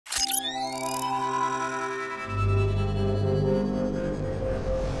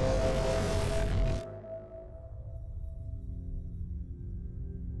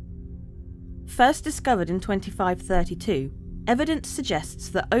First discovered in 2532, evidence suggests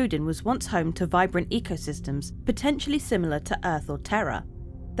that Odin was once home to vibrant ecosystems potentially similar to Earth or Terra.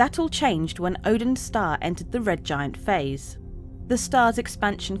 That all changed when Odin's star entered the red giant phase. The star's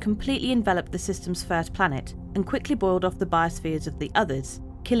expansion completely enveloped the system's first planet and quickly boiled off the biospheres of the others,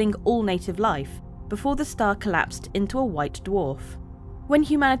 killing all native life, before the star collapsed into a white dwarf. When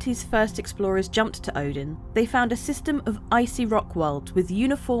humanity's first explorers jumped to Odin, they found a system of icy rock worlds with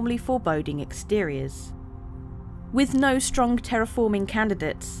uniformly foreboding exteriors. With no strong terraforming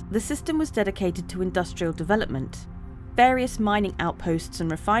candidates, the system was dedicated to industrial development. Various mining outposts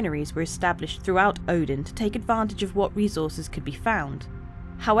and refineries were established throughout Odin to take advantage of what resources could be found.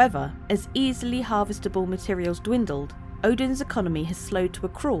 However, as easily harvestable materials dwindled, Odin's economy has slowed to a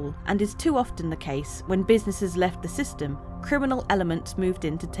crawl, and is too often the case when businesses left the system, criminal elements moved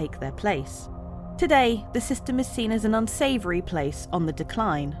in to take their place. Today, the system is seen as an unsavoury place on the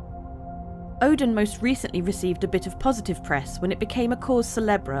decline. Odin most recently received a bit of positive press when it became a cause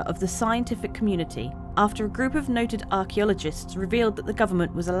célèbre of the scientific community after a group of noted archaeologists revealed that the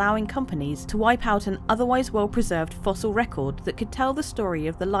government was allowing companies to wipe out an otherwise well-preserved fossil record that could tell the story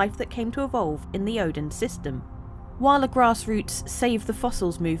of the life that came to evolve in the Odin system. While a grassroots Save the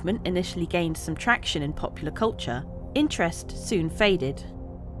Fossils movement initially gained some traction in popular culture, interest soon faded.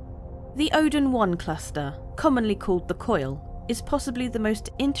 The Odin 1 cluster, commonly called the Coil, is possibly the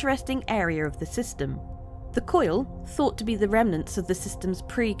most interesting area of the system. The Coil, thought to be the remnants of the system's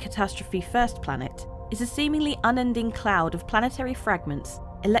pre-catastrophe first planet, is a seemingly unending cloud of planetary fragments,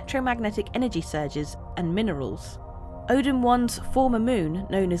 electromagnetic energy surges, and minerals. Odin 1's former moon,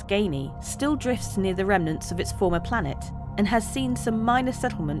 known as Gaini, still drifts near the remnants of its former planet, and has seen some minor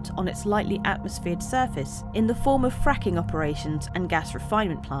settlement on its lightly atmosphered surface in the form of fracking operations and gas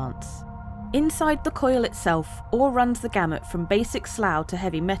refinement plants. Inside the Coil itself, ore runs the gamut from basic slough to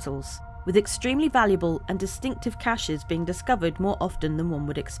heavy metals, with extremely valuable and distinctive caches being discovered more often than one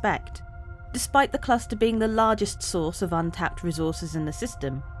would expect. Despite the cluster being the largest source of untapped resources in the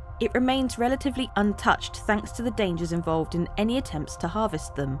system, it remains relatively untouched thanks to the dangers involved in any attempts to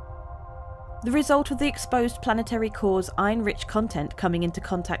harvest them. The result of the exposed planetary core's iron-rich content coming into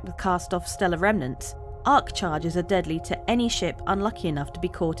contact with cast-off stellar remnants, arc charges are deadly to any ship unlucky enough to be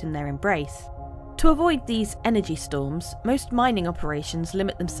caught in their embrace. To avoid these energy storms, most mining operations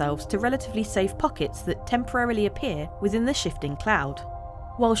limit themselves to relatively safe pockets that temporarily appear within the shifting cloud.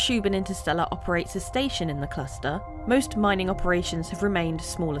 While Shubin Interstellar operates a station in the cluster, most mining operations have remained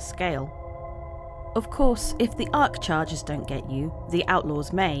smaller scale. Of course, if the arc charges don't get you, the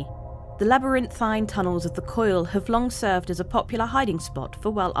outlaws may. The labyrinthine tunnels of the Coil have long served as a popular hiding spot for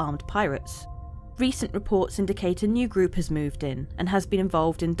well-armed pirates. Recent reports indicate a new group has moved in and has been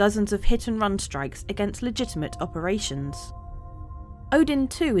involved in dozens of hit-and-run strikes against legitimate operations. Odin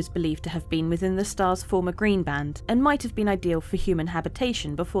 2 is believed to have been within the star's former green band and might have been ideal for human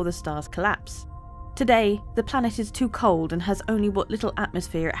habitation before the star's collapse. Today, the planet is too cold and has only what little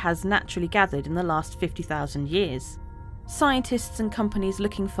atmosphere it has naturally gathered in the last 50,000 years. Scientists and companies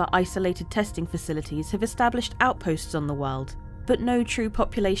looking for isolated testing facilities have established outposts on the world, but no true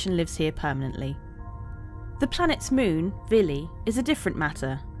population lives here permanently. The planet's moon, Vili, is a different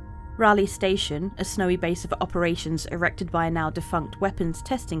matter. Raleigh Station, a snowy base of operations erected by a now defunct weapons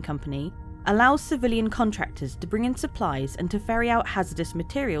testing company, allows civilian contractors to bring in supplies and to ferry out hazardous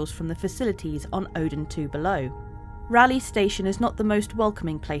materials from the facilities on Odin 2 below. Raleigh Station is not the most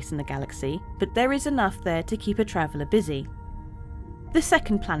welcoming place in the galaxy, but there is enough there to keep a traveller busy. The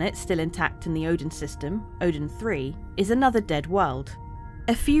second planet still intact in the Odin system, Odin 3, is another dead world.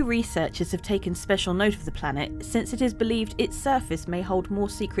 A few researchers have taken special note of the planet since it is believed its surface may hold more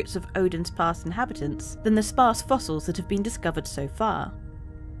secrets of Odin's past inhabitants than the sparse fossils that have been discovered so far.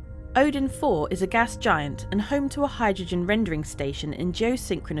 Odin 4 is a gas giant and home to a hydrogen rendering station in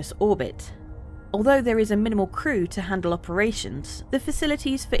geosynchronous orbit. Although there is a minimal crew to handle operations, the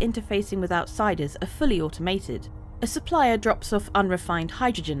facilities for interfacing with outsiders are fully automated. A supplier drops off unrefined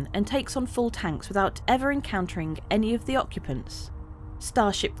hydrogen and takes on full tanks without ever encountering any of the occupants.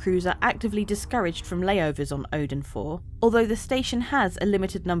 Starship crews are actively discouraged from layovers on Odin 4, although the station has a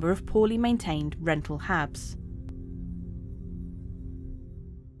limited number of poorly maintained rental habs.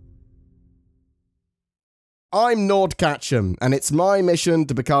 I'm Nord Catcham, and it's my mission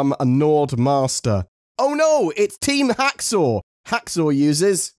to become a Nord Master. Oh no, it's Team Hacksaw! Hacksaw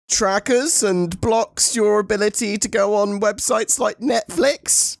uses trackers and blocks your ability to go on websites like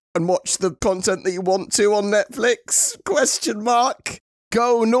Netflix and watch the content that you want to on Netflix? ?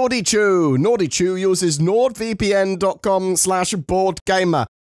 Go NordyChew! NordyChew uses nordvpn.com/BoredGamer.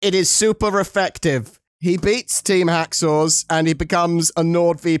 It is super effective. He beats Team Hacksaws and he becomes a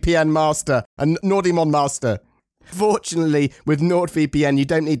NordVPN master, a Nordimon master. Fortunately, with NordVPN, you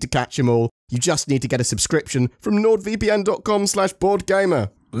don't need to catch them all. You just need to get a subscription from nordvpn.com/BoredGamer.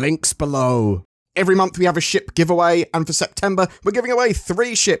 Links below. Every month we have a ship giveaway, and for September, we're giving away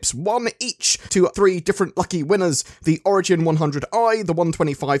 3 ships, 1 each, to 3 different lucky winners. The Origin 100I, the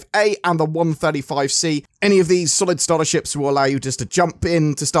 125A, and the 135C. Any of these solid starter ships will allow you just to jump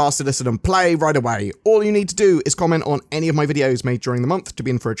into Star Citizen and play right away. All you need to do is comment on any of my videos made during the month to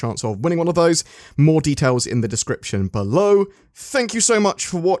be in for a chance of winning one of those. More details in the description below. Thank you so much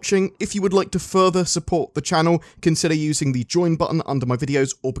for watching. If you would like to further support the channel, consider using the join button under my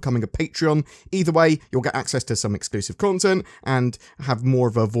videos or becoming a Patreon. Either way, you'll get access to some exclusive content and have more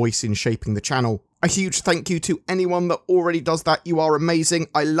of a voice in shaping the channel. A huge thank you to anyone that already does that. You are amazing.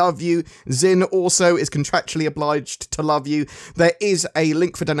 I love you. Zin also is contractually obliged to love you. There is a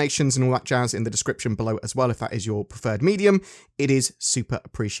link for donations and all that jazz in the description below as well if that is your preferred medium. It is super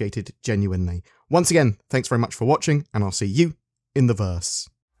appreciated, genuinely. Once again, thanks very much for watching, and I'll see you in the verse.